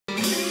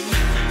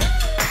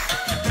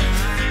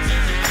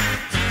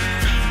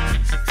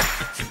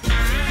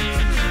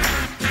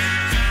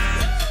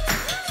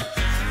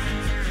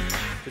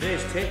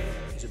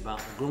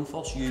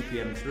Grundfos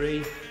UPM3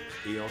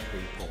 ERP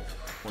pump.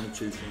 One or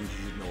two things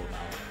you should know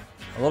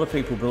about. A lot of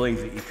people believe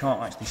that you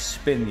can't actually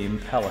spin the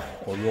impeller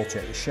or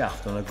rotate the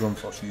shaft on a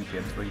Grundfos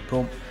UPM3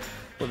 pump,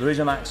 but there is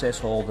an access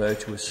hole there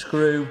to a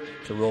screw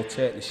to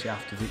rotate the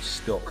shaft if it's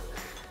stuck.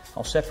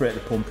 I'll separate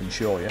the pump and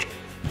show you.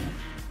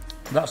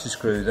 That's the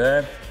screw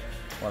there.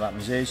 What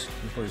happens is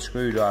you put a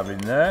screwdriver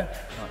in there,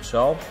 that's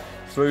all,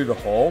 through the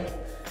hole,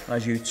 and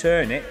as you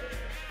turn it,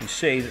 you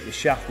see that the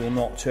shaft will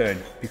not turn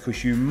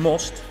because you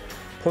must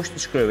push the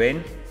screw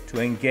in to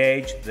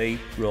engage the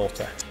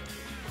rotor.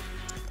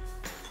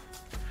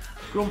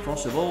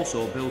 Grundfos have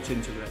also built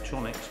into the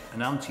electronics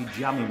an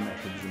anti-jamming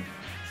mechanism,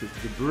 so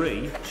if the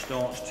debris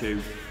starts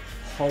to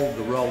hold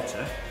the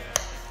rotor,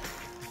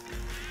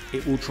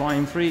 it will try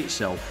and free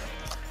itself,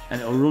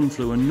 and it will run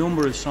through a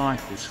number of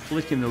cycles,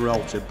 flicking the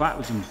rotor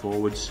backwards and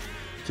forwards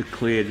to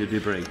clear the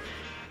debris.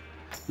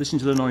 Listen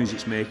to the noise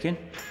it's making.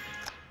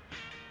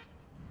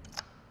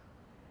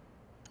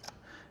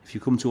 If you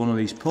come to one of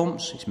these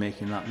pumps, it's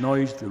making that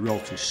noise, the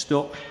rotor's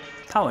stuck.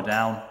 Power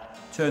down,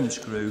 turn the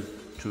screw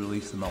to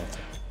release the motor.